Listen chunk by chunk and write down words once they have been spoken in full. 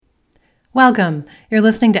Welcome. You're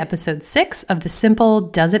listening to episode 6 of the Simple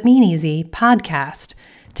Doesn't Mean Easy podcast.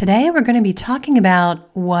 Today we're going to be talking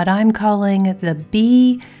about what I'm calling the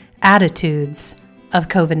Beatitudes of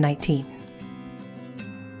COVID-19.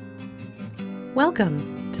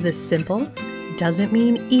 Welcome to the Simple Doesn't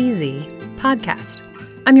Mean Easy podcast.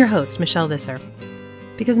 I'm your host, Michelle Visser.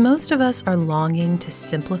 Because most of us are longing to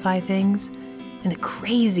simplify things in the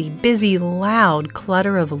crazy, busy, loud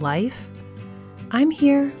clutter of life, I'm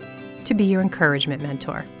here to be your encouragement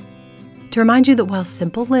mentor. To remind you that while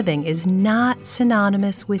simple living is not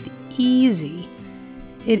synonymous with easy,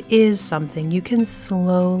 it is something you can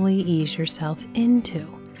slowly ease yourself into.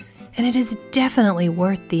 And it is definitely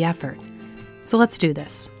worth the effort. So let's do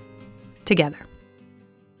this together.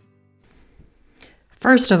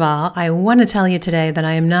 First of all, I want to tell you today that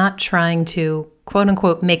I am not trying to quote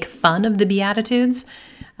unquote make fun of the Beatitudes.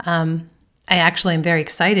 I actually am very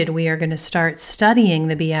excited. We are going to start studying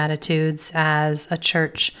the Beatitudes as a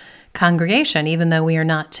church congregation, even though we are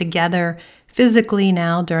not together physically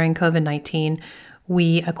now during COVID-19.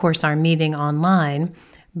 We, of course, are meeting online,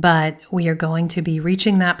 but we are going to be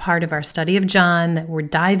reaching that part of our study of John that we're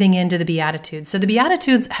diving into the Beatitudes. So the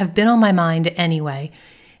Beatitudes have been on my mind anyway.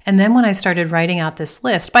 And then when I started writing out this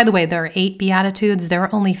list, by the way, there are 8 Beatitudes. There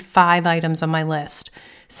are only 5 items on my list.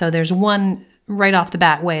 So there's one right off the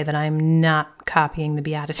bat way that I'm not copying the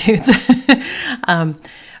Beatitudes.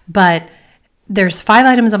 But there's 5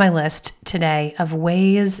 items on my list today of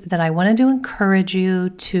ways that I wanted to encourage you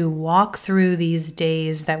to walk through these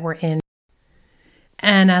days that we're in.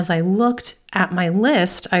 And as I looked at my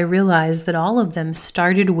list, I realized that all of them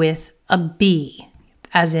started with a B,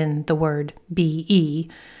 as in the word B-E.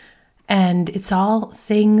 And it's all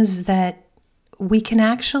things that we can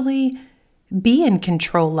actually be in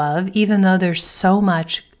control of, even though there's so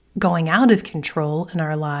much going out of control in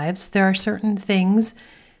our lives. There are certain things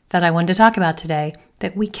that I wanted to talk about today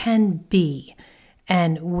that we can be.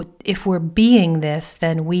 And if we're being this,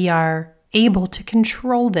 then we are able to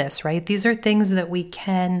control this, right? These are things that we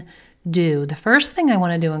can do. The first thing I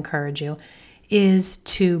wanted to encourage you is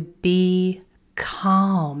to be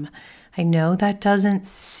calm. I know that doesn't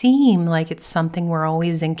seem like it's something we're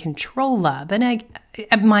always in control of. And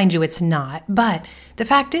mind you, it's not. But the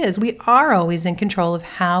fact is, we are always in control of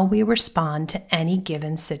how we respond to any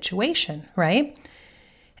given situation, right?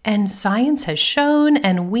 And science has shown,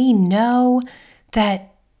 and we know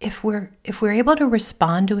that if we're able to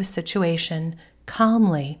respond to a situation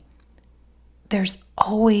calmly, there's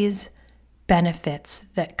always benefits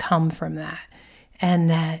that come from that, and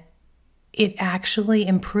that it actually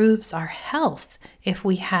improves our health if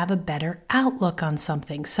we have a better outlook on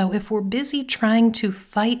something. So if we're busy trying to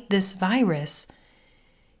fight this virus,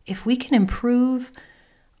 if we can improve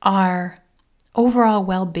our overall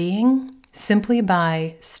well-being simply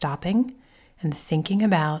by stopping and thinking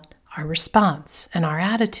about our response and our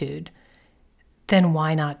attitude, then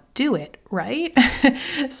why not do it, right?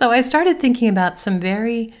 So I started thinking about some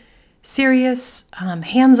very serious,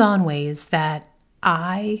 hands-on ways that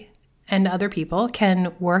I and other people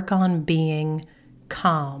can work on being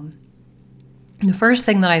calm. The first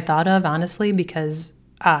thing that I thought of, honestly, because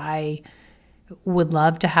I would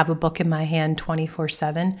love to have a book in my hand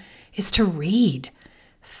 24/7, is to read.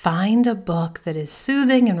 Find a book that is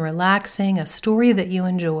soothing and relaxing, a story that you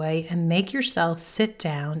enjoy, and make yourself sit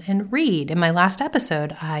down and read. In my last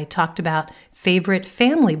episode, I talked about favorite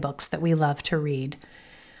family books that we love to read.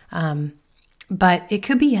 But it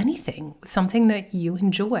could be anything, something that you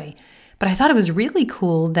enjoy. But I thought it was really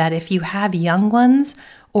cool that if you have young ones,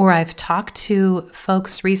 or I've talked to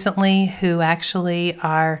folks recently who actually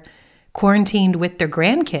are quarantined with their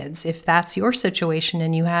grandkids, if that's your situation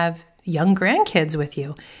and you have young grandkids with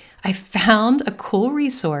you, I found a cool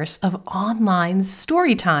resource of online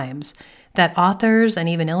story times that authors and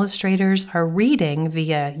even illustrators are reading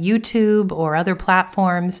via YouTube or other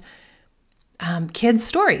platforms, kids'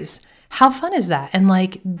 stories. How fun is that? And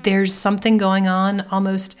there's something going on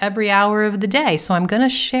almost every hour of the day. So I'm going to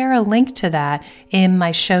share a link to that in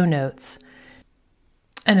my show notes.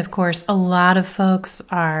 And of course, a lot of folks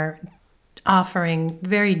are offering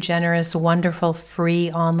very generous, wonderful,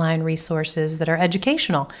 free online resources that are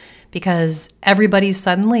educational, because everybody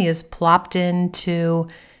suddenly is plopped into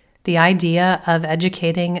the idea of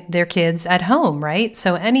educating their kids at home, right?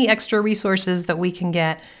 So any extra resources that we can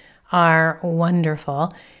get are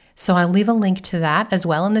wonderful. So I'll leave a link to that as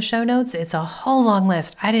well in the show notes. It's a whole long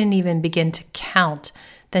list. I didn't even begin to count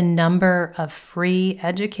the number of free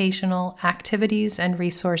educational activities and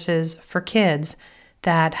resources for kids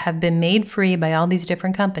that have been made free by all these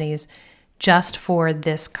different companies just for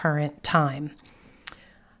this current time.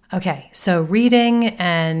 Okay, so reading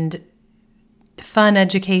and fun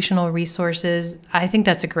educational resources. I think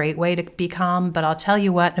that's a great way to be calm, but I'll tell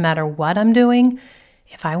you what, no matter what I'm doing,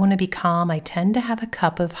 if I want to be calm, I tend to have a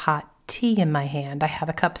cup of hot tea in my hand. I have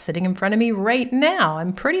a cup sitting in front of me right now.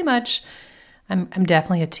 I'm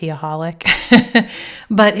definitely a teaaholic,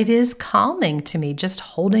 but it is calming to me just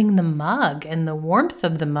holding the mug and the warmth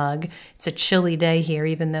of the mug. It's a chilly day here,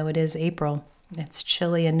 even though it is April. It's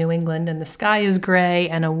chilly in New England and the sky is gray,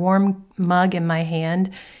 and a warm mug in my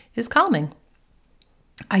hand is calming.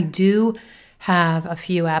 I do have a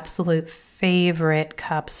few absolute favorite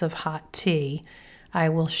cups of hot tea. I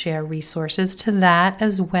will share resources to that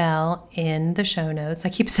as well in the show notes. I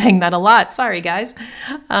keep saying that a lot. Sorry, guys.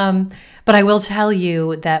 But I will tell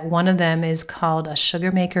you that one of them is called a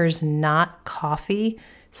Sugarmaker's Not Coffee.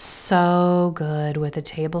 So good with a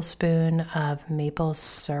tablespoon of maple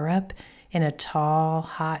syrup in a tall,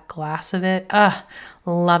 hot glass of it.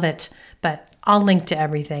 Love it. But I'll link to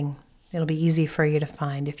everything. It'll be easy for you to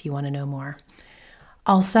find if you want to know more.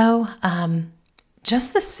 Also,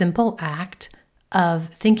 just the simple act of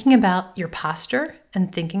thinking about your posture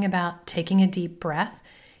and thinking about taking a deep breath.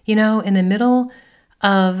 You know, in the middle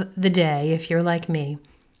of the day, if you're like me,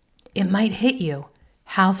 it might hit you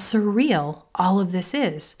how surreal all of this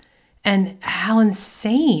is and how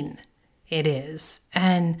insane it is.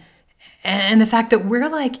 And the fact that we're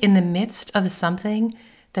like in the midst of something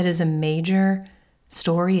that is a major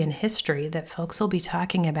story in history that folks will be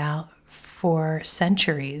talking about for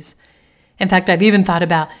centuries. In fact, I've even thought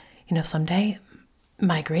about, someday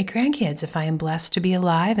my great-grandkids, if I am blessed to be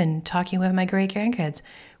alive and talking with my great-grandkids,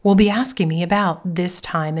 will be asking me about this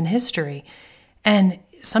time in history. And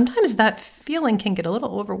sometimes that feeling can get a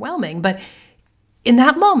little overwhelming, but in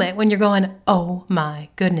that moment when you're going, oh my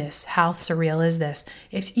goodness, how surreal is this?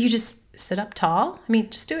 If you just sit up tall,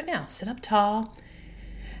 just do it now. Sit up tall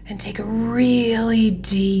and take a really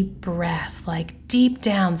deep breath, like deep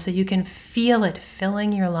down so you can feel it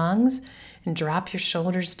filling your lungs, and drop your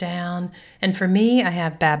shoulders down. And for me, I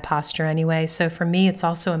have bad posture anyway. So for me, it's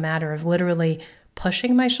also a matter of literally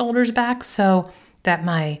pushing my shoulders back so that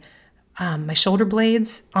my shoulder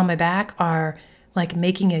blades on my back are like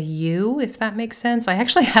making a U, if that makes sense. I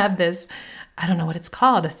actually have this, I don't know what it's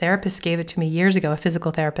called. A therapist gave it to me years ago, a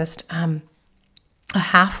physical therapist. A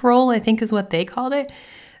half roll, I think is what they called it,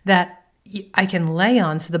 that I can lay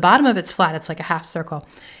on. So the bottom of it's flat. It's like a half circle.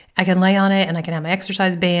 I can lay on it and I can have my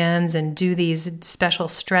exercise bands and do these special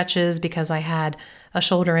stretches because I had a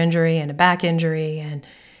shoulder injury and a back injury. And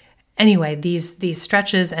anyway, these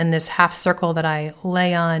stretches and this half circle that I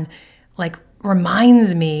lay on like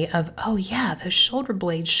reminds me of, oh yeah, those shoulder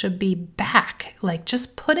blades should be back. Like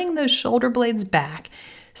just putting those shoulder blades back,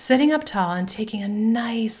 sitting up tall and taking a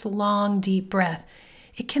nice long deep breath.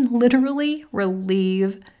 It can literally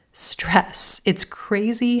relieve stress. It's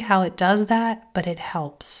crazy how it does that, but it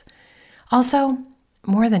helps. Also,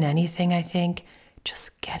 more than anything, I think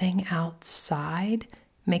just getting outside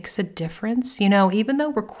makes a difference. Even though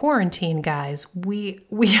we're quarantined, guys, we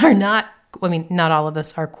are not, not all of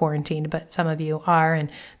us are quarantined, but some of you are,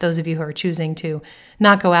 and those of you who are choosing to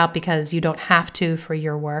not go out because you don't have to for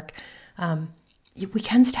your work, we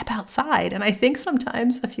can step outside. And I think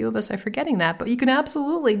sometimes a few of us are forgetting that, but you can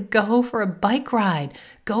absolutely go for a bike ride,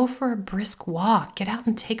 go for a brisk walk, get out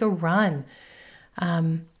and take a run.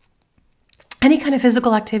 Any kind of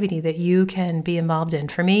physical activity that you can be involved in.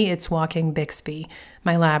 For me, it's walking Bixby,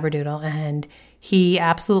 my Labradoodle, and he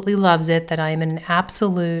absolutely loves it, that I'm an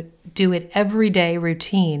absolute do it every day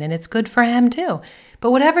routine, and it's good for him too.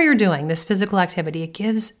 But whatever you're doing, this physical activity,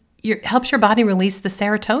 it helps your body release the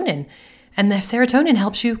serotonin. And the serotonin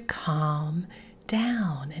helps you calm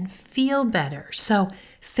down and feel better. So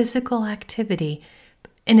physical activity,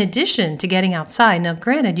 in addition to getting outside. Now,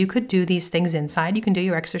 granted, you could do these things inside. You can do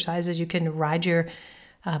your exercises. You can ride your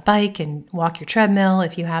bike and walk your treadmill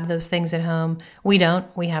if you have those things at home. We don't.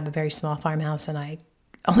 We have a very small farmhouse, and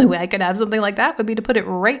only way I could have something like that would be to put it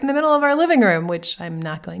right in the middle of our living room, which I'm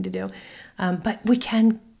not going to do. But we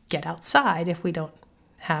can get outside if we don't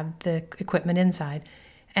have the equipment inside.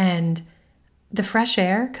 And the fresh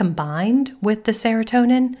air combined with the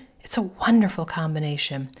serotonin, it's a wonderful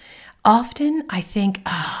combination. Often I think,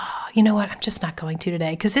 you know what, I'm just not going to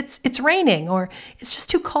today because it's raining or it's just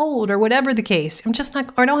too cold or whatever the case. I'm just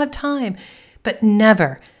not, or I don't have time. But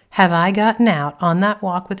never have I gotten out on that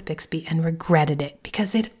walk with Bixby and regretted it,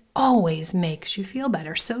 because it always makes you feel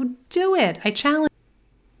better. So do it. I challenge.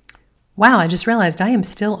 Wow, I just realized I am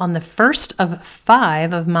still on the first of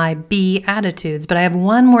 5 of my be attitudes, but I have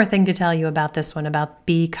one more thing to tell you about this one, about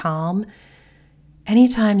be calm.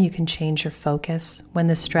 Anytime you can change your focus when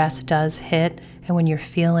the stress does hit and when you're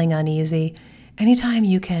feeling uneasy, anytime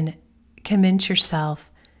you can convince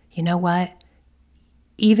yourself, you know what?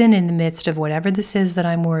 Even in the midst of whatever this is that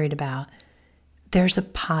I'm worried about, there's a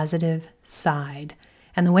positive side.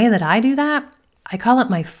 And the way that I do that, I call it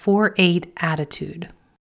my 4-8 attitude.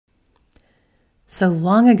 So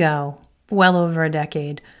long ago, well over a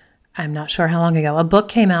decade, I'm not sure how long ago, a book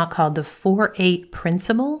came out called The 4-8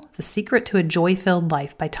 Principle, The Secret to a Joy-Filled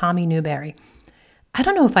Life by Tommy Newberry. I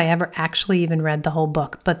don't know if I ever actually even read the whole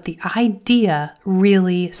book, but the idea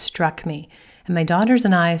really struck me. And my daughters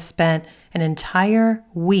and I spent an entire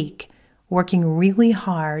week working really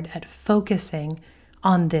hard at focusing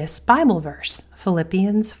on this Bible verse,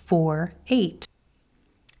 Philippians 4:8.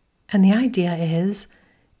 And the idea is,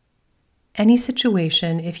 any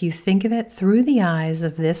situation, if you think of it through the eyes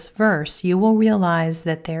of this verse, you will realize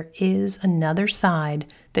that there is another side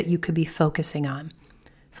that you could be focusing on.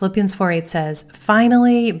 Philippians 4:8 says,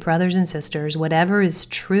 "Finally, brothers and sisters, whatever is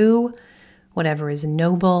true, whatever is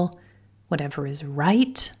noble, whatever is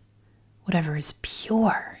right, whatever is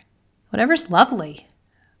pure, whatever is lovely,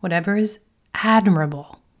 whatever is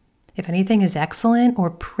admirable, if anything is excellent or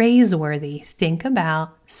praiseworthy, think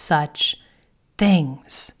about such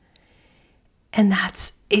things." And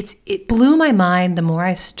it blew my mind the more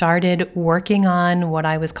I started working on what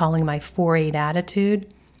I was calling my 4-8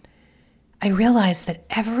 attitude. I realized that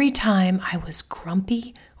every time I was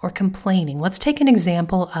grumpy or complaining, let's take an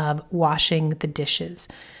example of washing the dishes.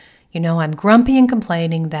 I'm grumpy and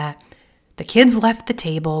complaining that the kids left the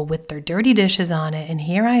table with their dirty dishes on it, and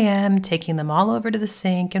here I am taking them all over to the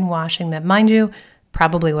sink and washing them. Mind you,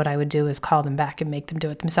 probably what I would do is call them back and make them do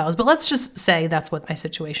it themselves. But let's just say that's what my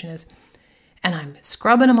situation is. And I'm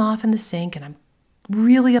scrubbing them off in the sink, and I'm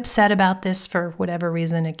really upset about this for whatever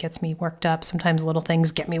reason. It gets me worked up. Sometimes little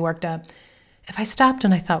things get me worked up. If I stopped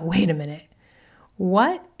and I thought, wait a minute,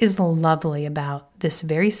 what is lovely about this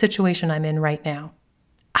very situation I'm in right now?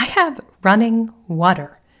 I have running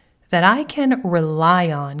water that I can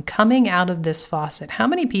rely on coming out of this faucet. How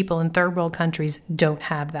many people in third world countries don't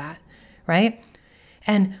have that, right?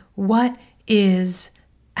 And what is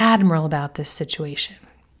admirable about this situation?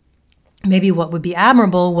 Maybe what would be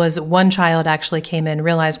admirable was one child actually came in,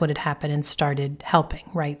 realized what had happened, and started helping,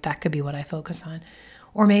 right? That could be what I focus on.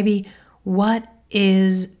 Or maybe what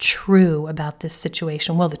is true about this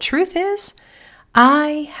situation? Well, the truth is,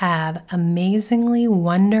 I have amazingly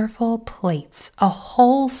wonderful plates, a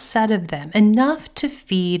whole set of them, enough to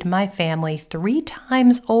feed my family 3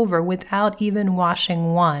 times over without even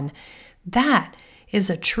washing one. That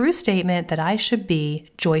is a true statement that I should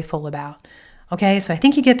be joyful about. Okay, so I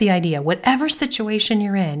think you get the idea. Whatever situation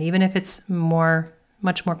you're in, even if it's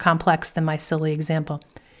much more complex than my silly example,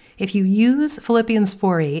 if you use Philippians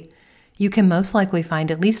 4:8, you can most likely find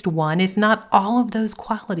at least one, if not all of those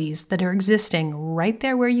qualities that are existing right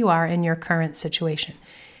there where you are in your current situation.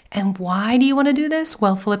 And why do you want to do this?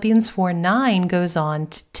 Well, Philippians 4:9 goes on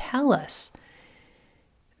to tell us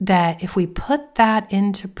that if we put that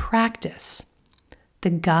into practice, the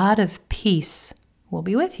God of peace will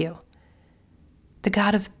be with you. The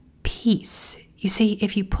God of peace. You see,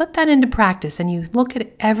 if you put that into practice and you look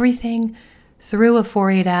at everything through a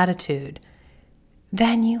 4-8 attitude,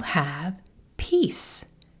 then you have peace.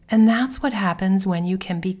 And that's what happens when you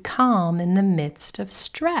can be calm in the midst of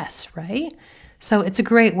stress, right? So it's a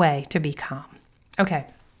great way to be calm. Okay,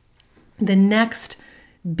 the next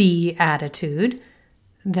B attitude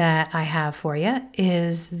that I have for you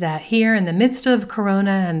is that here in the midst of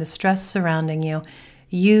Corona and the stress surrounding you,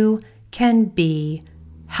 you can be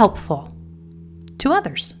helpful to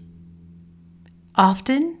others.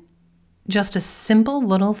 Often, just a simple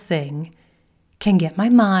little thing can get my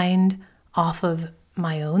mind off of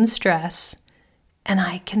my own stress, and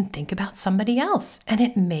I can think about somebody else, and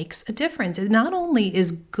it makes a difference. It not only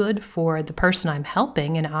is good for the person I'm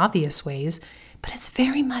helping in obvious ways, but it's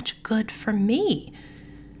very much good for me.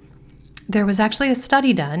 There was actually a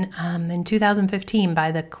study done in 2015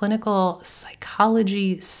 by the Clinical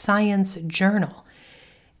Psychology Science Journal.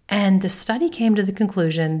 And the study came to the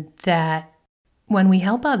conclusion that when we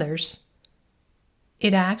help others,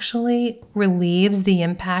 it actually relieves the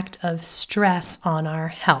impact of stress on our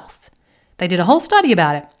health. They did a whole study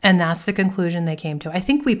about it, and that's the conclusion they came to. I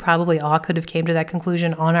think we probably all could have came to that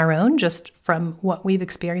conclusion on our own, just from what we've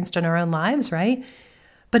experienced in our own lives, right?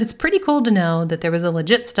 But it's pretty cool to know that there was a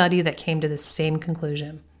legit study that came to the same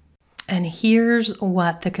conclusion. And here's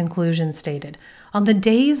what the conclusion stated. On the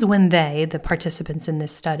days when they, the participants in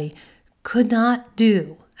this study, could not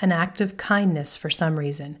do an act of kindness for some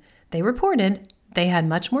reason, they reported they had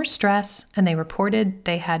much more stress, and they reported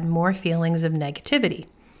they had more feelings of negativity.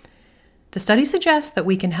 The study suggests that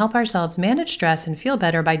we can help ourselves manage stress and feel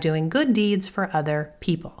better by doing good deeds for other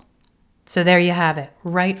people. So there you have it,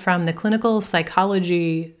 right from the Clinical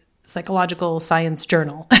Psychological Science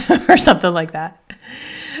Journal or something like that.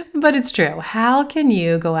 But it's true. How can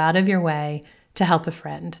you go out of your way to help a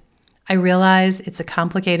friend? I realize it's a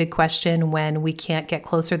complicated question when we can't get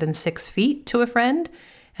closer than 6 feet to a friend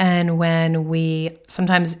and when we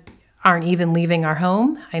sometimes aren't even leaving our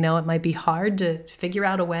home. I know it might be hard to figure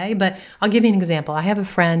out a way, but I'll give you an example. I have a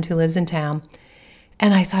friend who lives in town,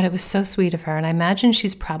 and I thought it was so sweet of her. And I imagine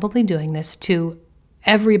she's probably doing this to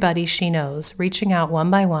everybody she knows, reaching out one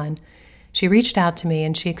by one. She reached out to me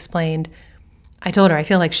and she explained, I told her, I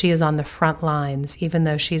feel like she is on the front lines, even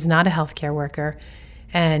though she's not a healthcare worker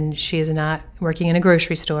and she is not working in a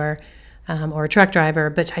grocery store or a truck driver,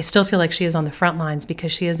 but I still feel like she is on the front lines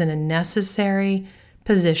because she is in a necessary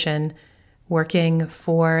position working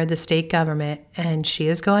for the state government, and she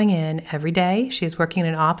is going in every day. She's working in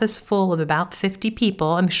an office full of about 50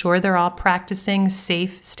 people. I'm sure they're all practicing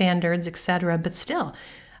safe standards, etc. But still,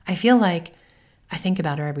 I feel like I think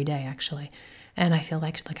about her every day, actually. And I feel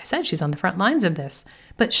like I said, she's on the front lines of this.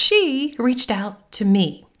 But she reached out to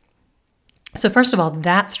me. So first of all,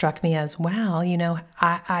 that struck me as, wow,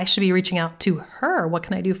 I should be reaching out to her. What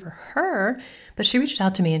can I do for her? But she reached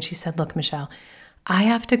out to me and she said, look, Michelle, I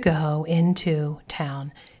have to go into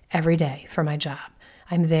town every day for my job.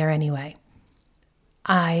 I'm there anyway.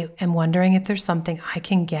 I am wondering if there's something I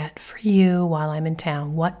can get for you while I'm in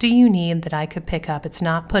town. What do you need that I could pick up? It's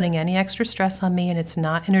not putting any extra stress on me, and it's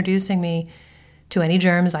not introducing me to any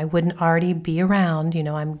germs I wouldn't already be around.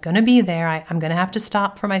 I'm going to be there. I'm going to have to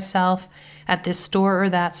stop for myself at this store or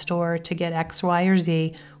that store to get X, Y, or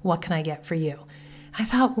Z. What can I get for you? I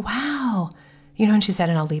thought, wow. And she said,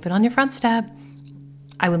 and I'll leave it on your front step.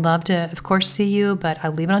 I would love to, of course, see you, but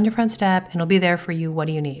I'll leave it on your front step and it'll be there for you. What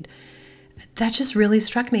do you need? That just really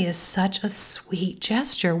struck me as such a sweet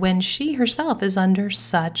gesture when she herself is under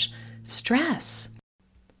such stress.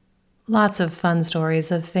 Lots of fun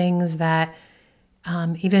stories of things that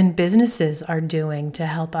even businesses are doing to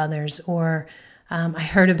help others. Or I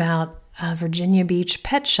heard about a Virginia Beach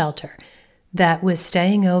pet shelter that was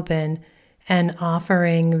staying open and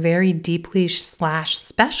offering very deeply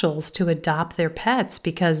specials to adopt their pets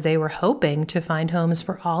because they were hoping to find homes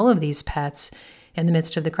for all of these pets in the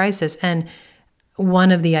midst of the crisis. And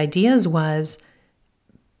one of the ideas was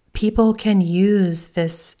people can use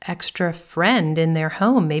this extra friend in their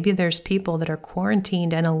home. Maybe there's people that are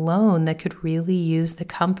quarantined and alone that could really use the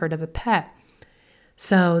comfort of a pet.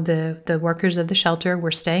 So the workers of the shelter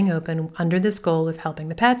were staying open under this goal of helping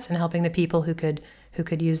the pets and helping the people who could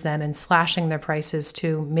use them, and slashing their prices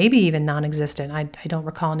to maybe even non-existent. I don't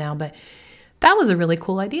recall now, but that was a really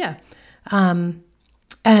cool idea. And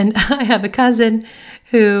I have a cousin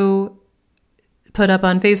who put up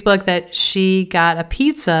on Facebook that she got a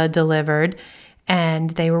pizza delivered, and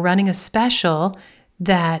they were running a special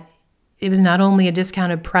that it was not only a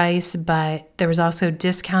discounted price, but there was also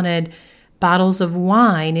discounted bottles of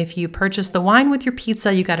wine. If you purchase the wine with your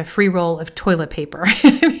pizza, you got a free roll of toilet paper.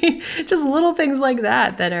 I mean, just little things like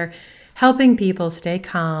that are helping people stay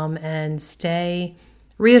calm and stay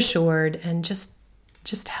reassured, and just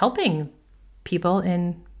helping people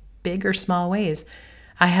in big or small ways.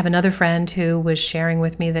 I have another friend who was sharing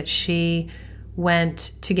with me that she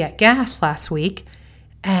went to get gas last week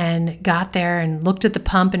and got there and looked at the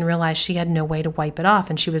pump and realized she had no way to wipe it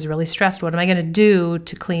off. And she was really stressed. What am I going to do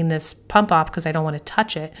to clean this pump off? Because I don't want to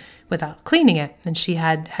touch it without cleaning it. And she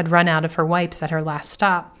had run out of her wipes at her last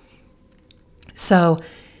stop. So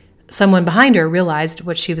someone behind her realized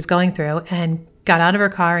what she was going through and got out of her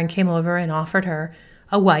car and came over and offered her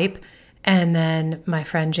a wipe. And then my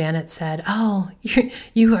friend Janet said, oh,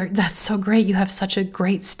 that's so great. You have such a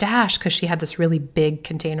great stash, because she had this really big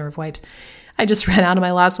container of wipes. I just ran out of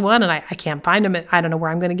my last one and I can't find them. I don't know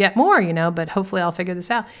where I'm going to get more, but hopefully I'll figure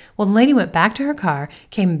this out. Well, the lady went back to her car,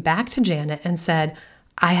 came back to Janet and said,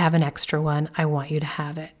 I have an extra one. I want you to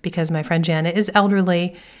have it, because my friend Janet is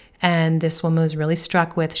elderly. And this woman was really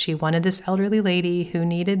struck with, she wanted this elderly lady who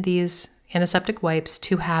needed these antiseptic wipes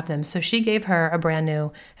to have them. So she gave her a brand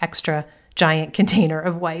new extra giant container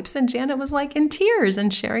of wipes. And Janet was like in tears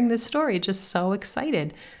and sharing this story, just so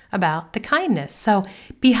excited about the kindness. So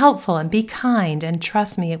be helpful and be kind, and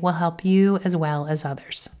trust me, it will help you as well as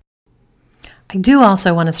others. I do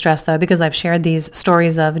also want to stress, though, because I've shared these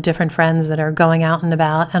stories of different friends that are going out and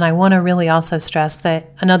about, and I want to really also stress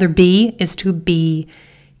that another B is to be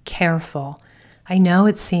careful. I know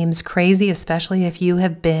it seems crazy, especially if you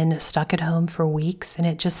have been stuck at home for weeks, and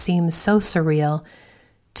it just seems so surreal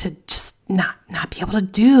to just not be able to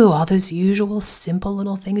do all those usual simple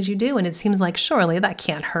little things you do. And it seems like surely that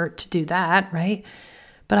can't hurt to do that, right?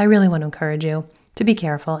 But I really want to encourage you. to be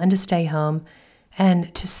careful and to stay home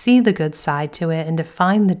and to see the good side to it and to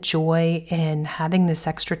find the joy in having this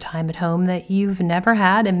extra time at home that you've never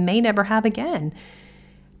had and may never have again.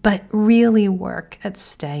 But really work at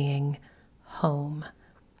staying home.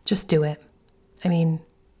 Just do it. I mean,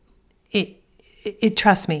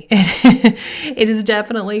 trust me, it is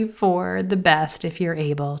definitely for the best if you're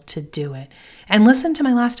able to do it. And listen to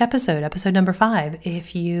my last episode number 5,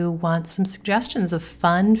 if you want some suggestions of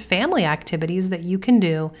fun family activities that you can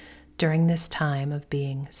do during this time of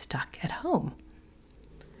being stuck at home.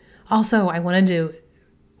 Also, I wanted to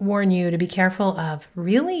warn you to be careful of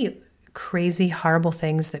really crazy, horrible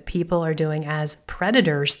things that people are doing as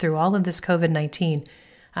predators through all of this COVID-19.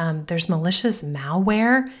 There's malicious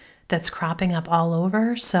malware that's cropping up all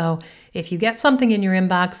over. So if you get something in your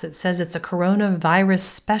inbox that says it's a coronavirus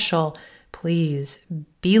special, please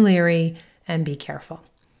be leery and be careful.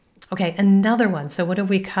 Okay, another one. So what have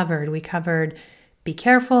we covered? We covered be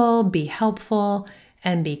careful, be helpful,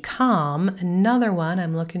 and be calm. Another one,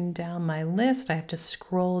 I'm looking down my list. I have to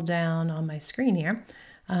scroll down on my screen here.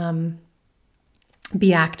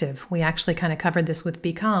 Be active. We actually kind of covered this with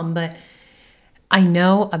be calm, but I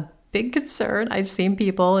know a big concern I've seen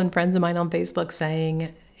people and friends of mine on Facebook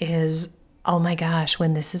saying is, oh my gosh,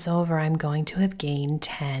 when this is over, I'm going to have gained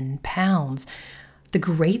 10 pounds. The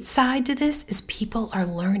great side to this is people are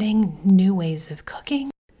learning new ways of cooking.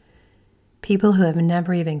 People who have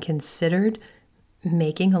never even considered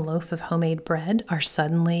making a loaf of homemade bread are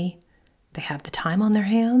suddenly, they have the time on their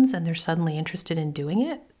hands and they're suddenly interested in doing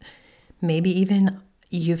it. Maybe even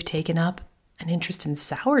you've taken up an interest in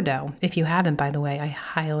sourdough. If you haven't, by the way, I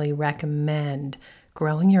highly recommend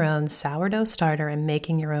growing your own sourdough starter and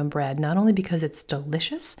making your own bread, not only because it's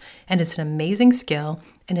delicious and it's an amazing skill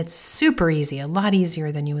and it's super easy, a lot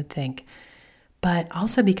easier than you would think, but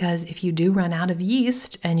also because if you do run out of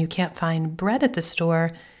yeast and you can't find bread at the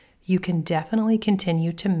store, you can definitely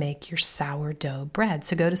continue to make your sourdough bread.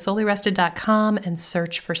 So go to soulyrested.com and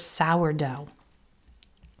search for sourdough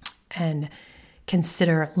and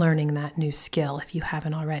consider learning that new skill if you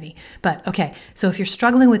haven't already. But okay, so if you're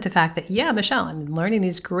struggling with the fact that, yeah, Michelle, I'm learning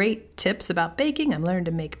these great tips about baking, I'm learning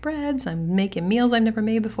to make breads, I'm making meals I've never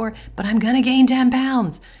made before, but I'm going to gain 10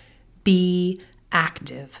 pounds. Be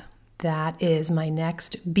active. That is my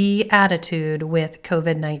next be attitude with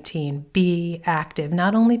COVID-19. Be active,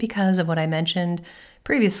 not only because of what I mentioned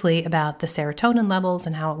previously about the serotonin levels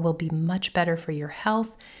and how it will be much better for your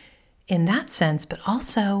health in that sense, but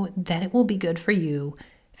also that it will be good for you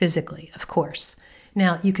physically, of course.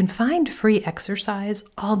 Now, you can find free exercise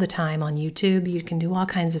all the time on YouTube. You can do all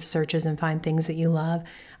kinds of searches and find things that you love.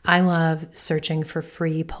 I love searching for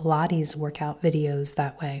free Pilates workout videos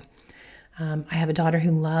that way. I have a daughter who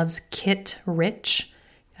loves Kit Rich.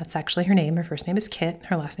 That's actually her name. Her first name is Kit.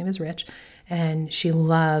 Her last name is Rich. And she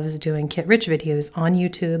loves doing Kit Rich videos on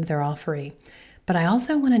YouTube. They're all free. But I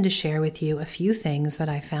also wanted to share with you a few things that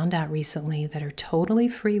I found out recently that are totally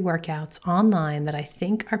free workouts online that I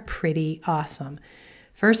think are pretty awesome.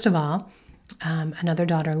 First of all, another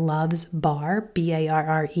daughter loves barre,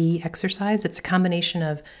 B-A-R-R-E exercise. It's a combination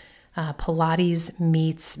of Pilates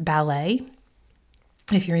meets ballet.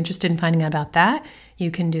 If you're interested in finding out about that,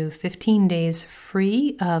 you can do 15 days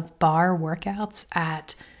free of barre workouts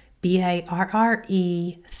at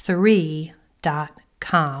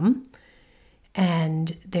barre3.com.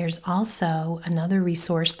 And there's also another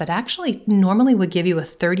resource that actually normally would give you a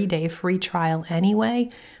 30-day free trial anyway,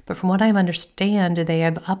 but from what I understand, they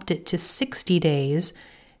have upped it to 60 days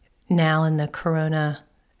now in the corona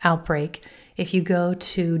outbreak. If you go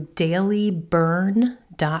to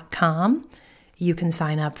dailyburn.com, you can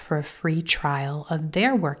sign up for a free trial of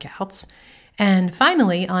their workouts. And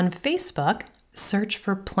finally, on Facebook, search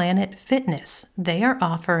for Planet Fitness. They are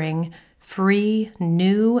offering free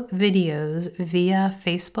new videos via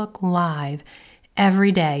Facebook Live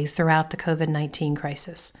every day throughout the COVID-19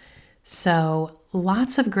 crisis. So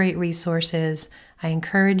lots of great resources. I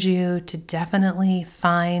encourage you to definitely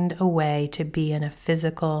find a way to be in a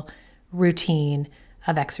physical routine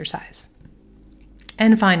of exercise.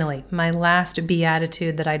 And finally, my last be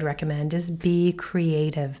attitude that I'd recommend is be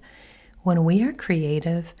creative. When we are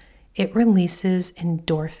creative, it releases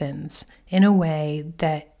endorphins in a way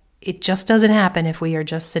that it just doesn't happen if we are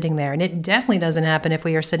just sitting there. And it definitely doesn't happen if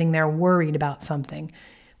we are sitting there worried about something.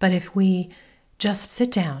 But if we just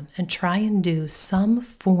sit down and try and do some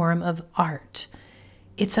form of art,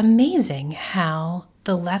 it's amazing how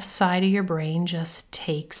the left side of your brain just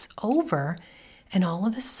takes over. And all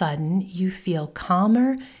of a sudden, you feel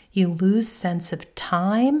calmer, you lose sense of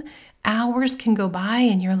time, hours can go by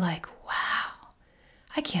and you're like, wow,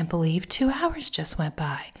 I can't believe 2 hours just went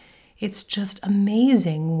by. It's just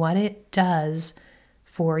amazing what it does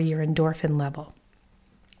for your endorphin level.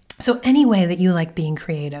 So any way that you like being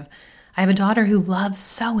creative. I have a daughter who loves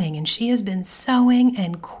sewing, and she has been sewing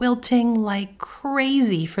and quilting like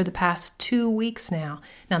crazy for the past 2 weeks now.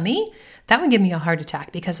 Now me, that would give me a heart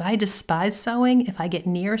attack because I despise sewing. If I get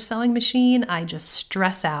near a sewing machine, I just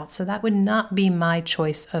stress out. So that would not be my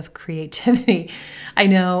choice of creativity. I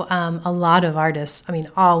know a lot of artists,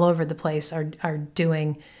 all over the place are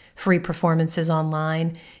doing free performances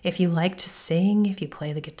online. If you like to sing, if you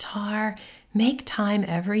play the guitar, make time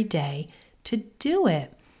every day to do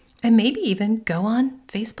it. And maybe even go on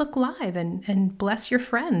Facebook Live and bless your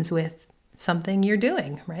friends with something you're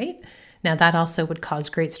doing, right? Now, that also would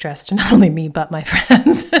cause great stress to not only me, but my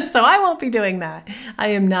friends. So I won't be doing that. I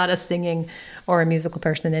am not a singing or a musical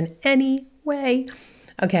person in any way.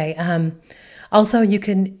 Okay. Also,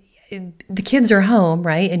 the kids are home,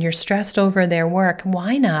 right? And you're stressed over their work.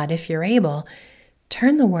 Why not, if you're able,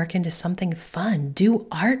 turn the work into something fun. Do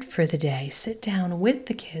art for the day. Sit down with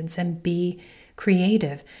the kids and be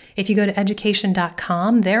creative. If you go to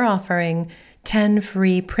education.com, they're offering 10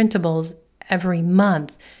 free printables every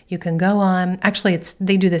month. You can go on, actually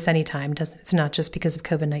they do this anytime. It's not just because of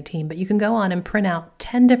COVID-19, but you can go on and print out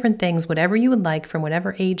 10 different things, whatever you would like from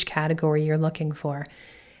whatever age category you're looking for.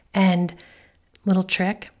 And little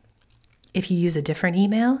trick, if you use a different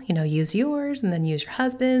email, use yours and then use your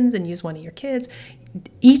husband's and use one of your kids.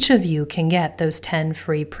 Each of you can get those 10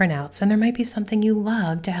 free printouts, and there might be something you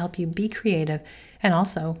love to help you be creative and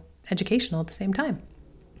also educational at the same time.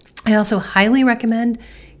 I also highly recommend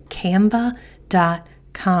Canva.com.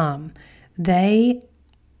 They're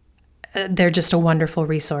just a wonderful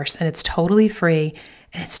resource, and it's totally free,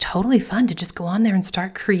 and it's totally fun to just go on there and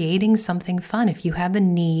start creating something fun. If you have a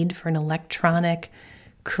need for an electronic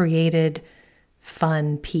created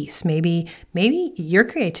fun piece. Maybe your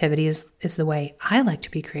creativity is the way I like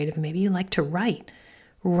to be creative. Maybe you like to write.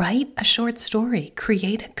 Write a short story.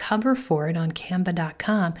 Create a cover for it on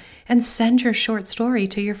Canva.com and send your short story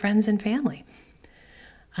to your friends and family.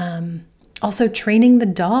 Also, training the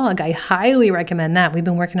dog. I highly recommend that. We've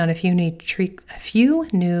been working on a few new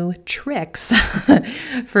tricks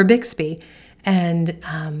for Bixby. And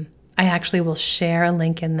I actually will share a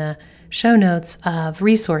link in the show notes of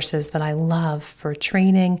resources that I love for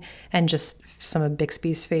training and just some of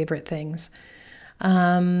Bixby's favorite things.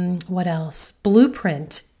 What else?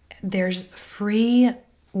 Blueprint. There's free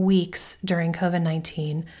weeks during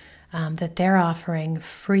COVID-19 that they're offering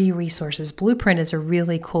free resources. Blueprint is a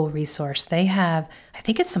really cool resource. They have, I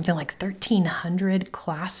think it's something like 1,300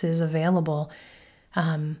 classes available.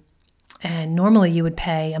 And normally you would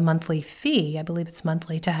pay a monthly fee. I believe it's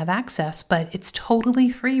monthly to have access, but it's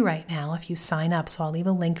totally free right now if you sign up. So I'll leave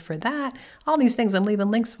a link for that. All these things I'm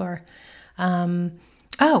leaving links for. And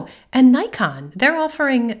Nikon. They're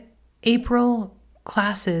offering April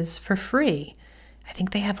classes for free. I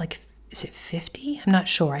think they have is it 50? I'm not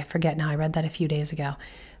sure. I forget now. I read that a few days ago.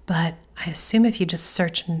 But I assume if you just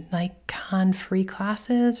search Nikon free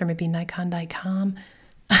classes or maybe Nikon.com,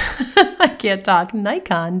 I can't talk,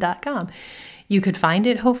 Nikon.com. You could find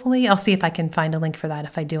it, hopefully. I'll see if I can find a link for that.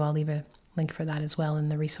 If I do, I'll leave a link for that as well in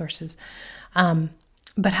the resources.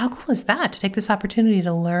 But how cool is that, to take this opportunity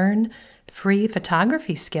to learn free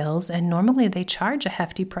photography skills? And normally they charge a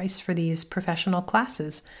hefty price for these professional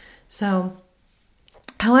classes. So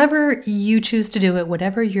however you choose to do it,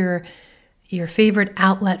 whatever your favorite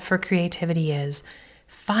outlet for creativity is,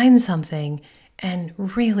 find something and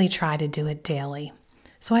really try to do it daily.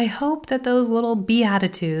 So I hope that those little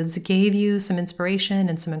beatitudes gave you some inspiration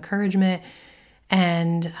and some encouragement.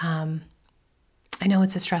 And I know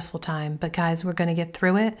it's a stressful time, but guys, we're going to get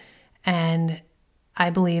through it. And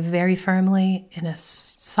I believe very firmly in a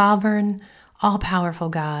sovereign, all-powerful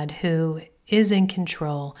God who is in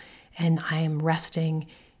control, and I am resting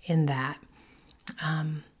in that.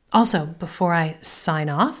 Also, before I sign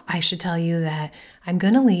off, I should tell you that I'm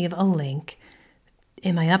going to leave a link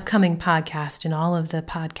in my upcoming podcast, in all of the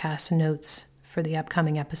podcast notes for the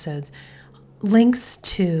upcoming episodes, links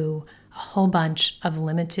to a whole bunch of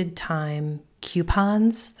limited time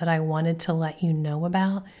coupons that I wanted to let you know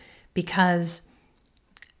about, because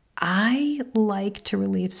I like to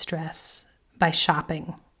relieve stress by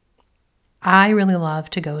shopping. I really love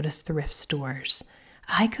to go to thrift stores.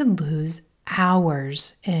 I could lose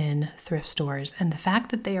hours in thrift stores, and the fact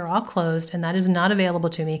that they are all closed and that is not available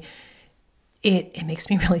to me, it makes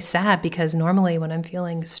me really sad, because normally when I'm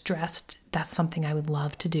feeling stressed, that's something I would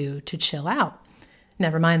love to do to chill out.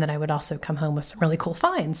 Never mind that I would also come home with some really cool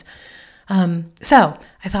finds. So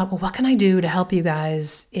I thought, well, what can I do to help you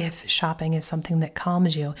guys if shopping is something that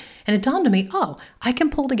calms you? And it dawned on me, I can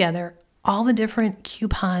pull together all the different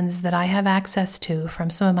coupons that I have access to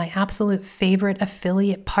from some of my absolute favorite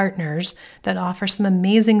affiliate partners that offer some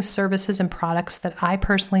amazing services and products that I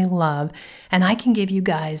personally love. And I can give you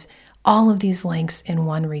guys all of these links in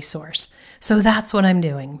one resource. So that's what I'm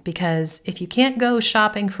doing, because if you can't go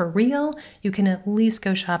shopping for real, you can at least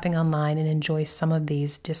go shopping online and enjoy some of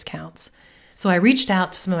these discounts. So I reached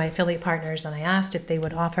out to some of my affiliate partners and I asked if they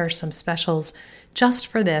would offer some specials just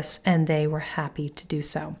for this, and they were happy to do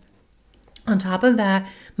so. On top of that,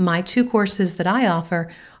 my 2 courses that I offer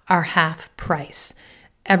are half price.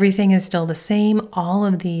 Everything is still the same. All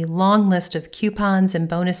of the long list of coupons and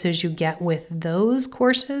bonuses you get with those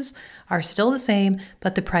courses are still the same,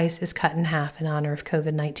 but the price is cut in half in honor of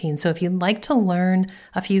COVID-19. So if you'd like to learn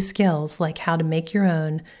a few skills like how to make your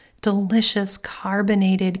own delicious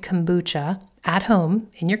carbonated kombucha at home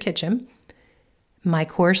in your kitchen, my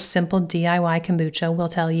course, Simple DIY Kombucha, will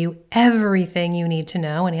tell you everything you need to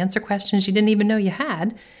know and answer questions you didn't even know you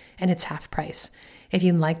had, and it's half price. If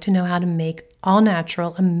you'd like to know how to make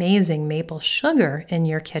all-natural, amazing maple sugar in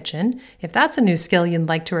your kitchen, if that's a new skill you'd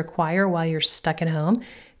like to acquire while you're stuck at home,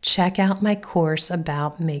 check out my course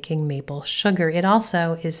about making maple sugar. It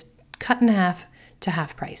also is cut in half to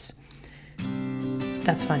half price.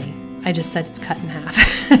 That's funny. I just said it's cut in half.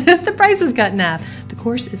 The price is cut in half. The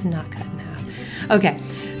course is not cut in half. Okay,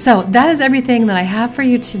 so that is everything that I have for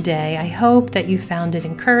you today. I hope that you found it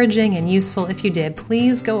encouraging and useful. If you did,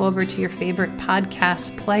 please go over to your favorite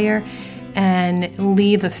podcast player and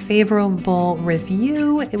leave a favorable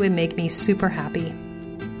review. It would make me super happy.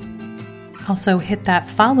 Also, hit that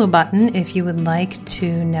follow button if you would like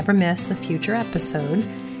to never miss a future episode.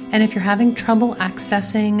 And if you're having trouble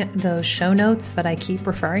accessing those show notes that I keep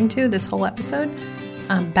referring to this whole episode,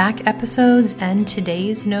 back episodes and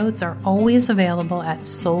today's notes are always available at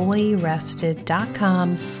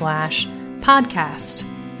soulyrested.com/podcast.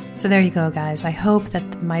 So there you go, guys. I hope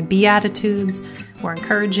that my Beatitudes were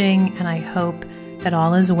encouraging, and I hope that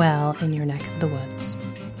all is well in your neck of the woods.